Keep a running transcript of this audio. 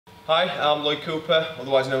Hi, I'm Lloyd Cooper,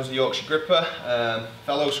 otherwise known as the Yorkshire Gripper,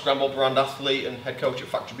 fellow scramble brand athlete and head coach at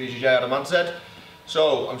Factory BJJ out of Manchester.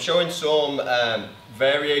 So I'm showing some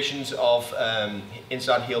variations of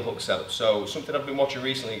inside heel hook setup. So something I've been watching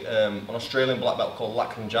recently, an Australian black belt called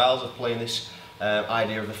Lachlan Giles are playing this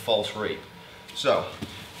idea of the false reap. So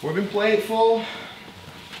we've been playing it for,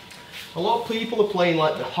 a lot of people are playing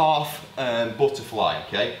like the half butterfly,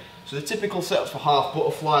 okay? So the typical setups for half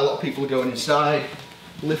butterfly, a lot of people are going inside,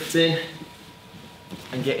 lifting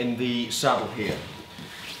and getting the saddle here.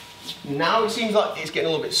 Now it seems like it's getting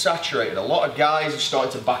a little bit saturated. A lot of guys are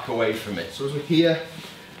starting to back away from it. So as we're here,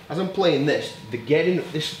 as I'm playing this, they're getting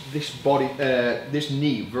this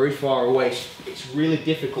knee very far away. It's really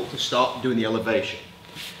difficult to start doing the elevation.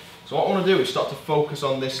 So what I want to do is start to focus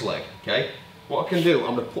on this leg, okay? What I can do,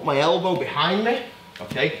 I'm going to put my elbow behind me,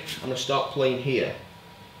 okay? I'm going to start playing here.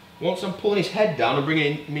 Once I'm pulling his head down and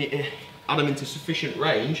bringing Adam into sufficient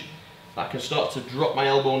range, I can start to drop my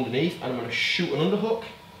elbow underneath and I'm going to shoot an underhook,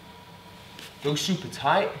 go super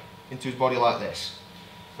tight into his body like this.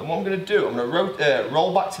 And what I'm going to do, I'm going to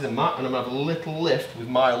roll back to the mat and I'm going to have a little lift with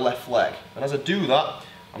my left leg. And as I do that,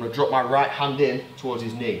 I'm going to drop my right hand in towards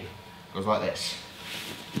his knee. It goes like this.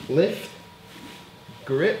 Lift,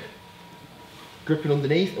 grip, gripping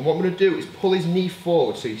underneath, and what I'm going to do is pull his knee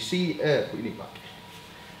forward. So you see, put your knee back.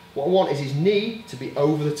 What I want is his knee to be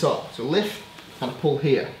over the top. So lift and pull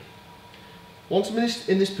here. Once I'm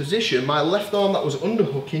in this position, my left arm that was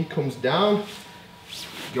underhooking comes down,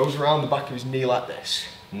 goes around the back of his knee like this.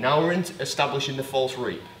 Now we're establishing the false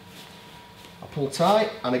reap. I pull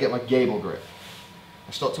tight and I get my gable grip.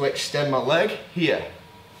 I start to extend my leg here.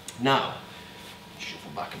 Now,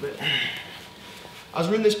 shuffle back a bit. As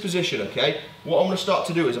we're in this position, okay, what I'm going to start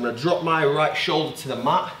to do is I'm going to drop my right shoulder to the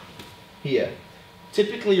mat here.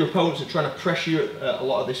 Typically your opponents are trying to pressure you at a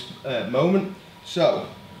lot of this moment. So,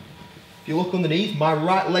 if you look underneath, my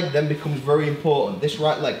right leg then becomes very important. This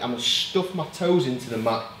right leg, I'm going to stuff my toes into the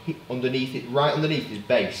mat underneath it, right underneath his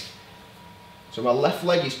base. So my left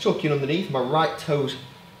leg is tucking underneath, my right toes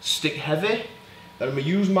stick heavy. Then I'm going to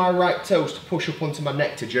use my right toes to push up onto my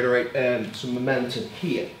neck to generate some momentum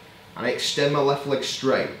here. And I extend my left leg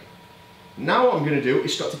straight. Now what I'm going to do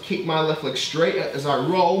is start to kick my left leg straight as I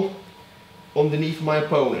roll underneath my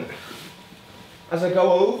opponent. As I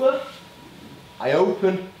go over, I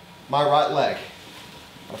open my right leg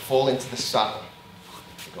and I fall into the saddle.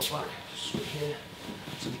 Go back, switch here.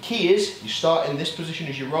 So the key is, you start in this position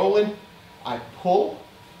as you're rolling, I pull,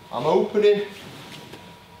 I'm opening,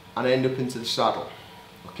 and I end up into the saddle.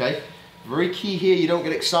 Okay? Very key here, you don't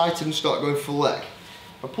get excited and start going full leg.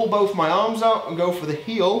 If I pull both my arms out and go for the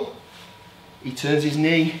heel, he turns his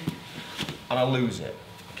knee and I lose it.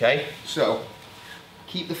 Okay, so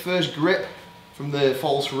keep the first grip from the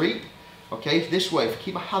false reap. Okay, this way, if I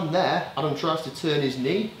keep my hand there, Adam tries to turn his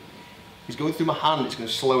knee, he's going through my hand, it's going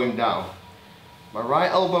to slow him down. My right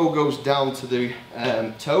elbow goes down to the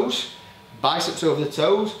toes, biceps over the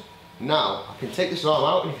toes. Now, I can take this arm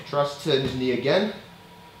out, and if he tries to turn his knee again,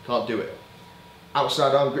 can't do it.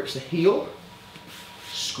 Outside arm grips the heel,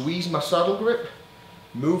 squeeze my saddle grip,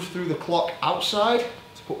 move through the clock outside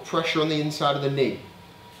to put pressure on the inside of the knee.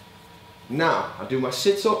 Now, I do my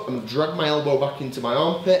sit-up and drag my elbow back into my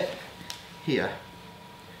armpit, here.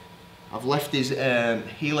 I've left his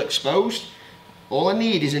heel exposed. All I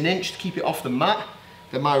need is an inch to keep it off the mat,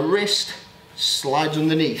 then my wrist slides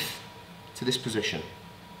underneath to this position.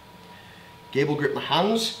 Gable grip my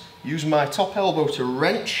hands, use my top elbow to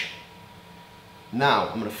wrench. Now,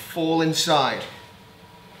 I'm going to fall inside,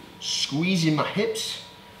 squeezing my hips.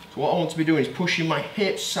 So what I want to be doing is pushing my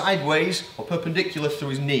hips sideways or perpendicular through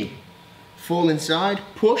his knee. Fall inside,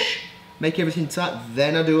 push, make everything tight,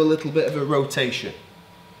 then I do a little bit of a rotation.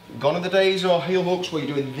 Gone are the days of heel hooks where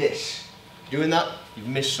you're doing this. Doing that, you've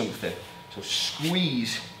missed something. So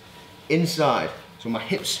squeeze inside. So my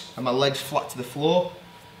hips and my legs flat to the floor,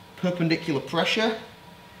 perpendicular pressure,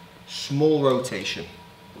 small rotation.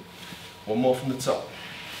 One more from the top.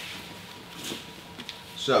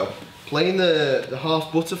 So, playing the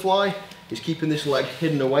half butterfly is keeping this leg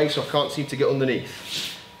hidden away so I can't seem to get underneath.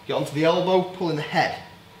 Get onto the elbow, pull in the head.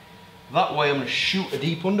 That way I'm going to shoot a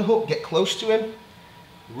deep underhook, get close to him,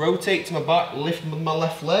 rotate to my back, lift with my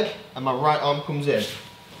left leg, and my right arm comes in.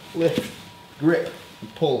 Lift, grip,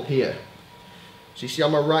 and pull here. So you see how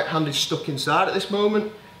my right hand is stuck inside at this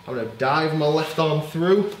moment? I'm going to dive my left arm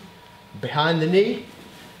through, behind the knee,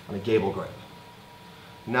 and a gable grip.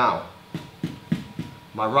 Now,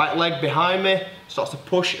 my right leg behind me starts to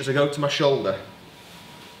push as I go to my shoulder.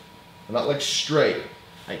 And that leg's straight.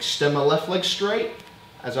 I extend my left leg straight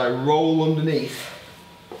as I roll underneath.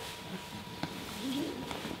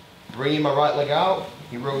 bringing my right leg out,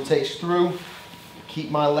 he rotates through, keep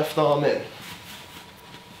my left arm in.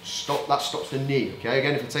 Stop, that stops the knee, okay?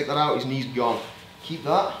 Again, if I take that out, his knee's gone. Keep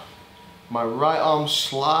that. My right arm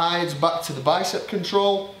slides back to the bicep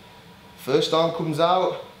control. First arm comes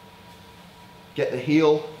out. Get the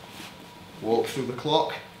heel, walk through the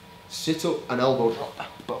clock, sit up and elbow drop.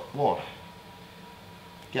 But 1.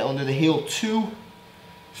 Get under the heel, 2,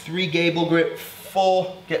 3 gable grip,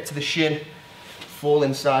 4, get to the shin, fall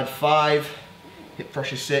inside, 5, hip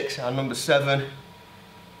pressure 6, and number 7,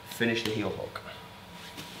 finish the heel hook.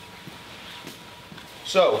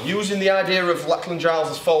 So, using the idea of Lachlan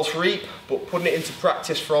Giles as false reap, but putting it into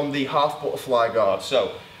practice from the half butterfly guard.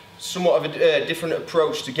 So, somewhat of a different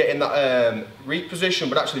approach to getting that reap position,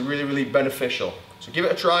 but actually really, really beneficial. So give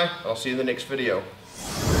it a try, and I'll see you in the next video.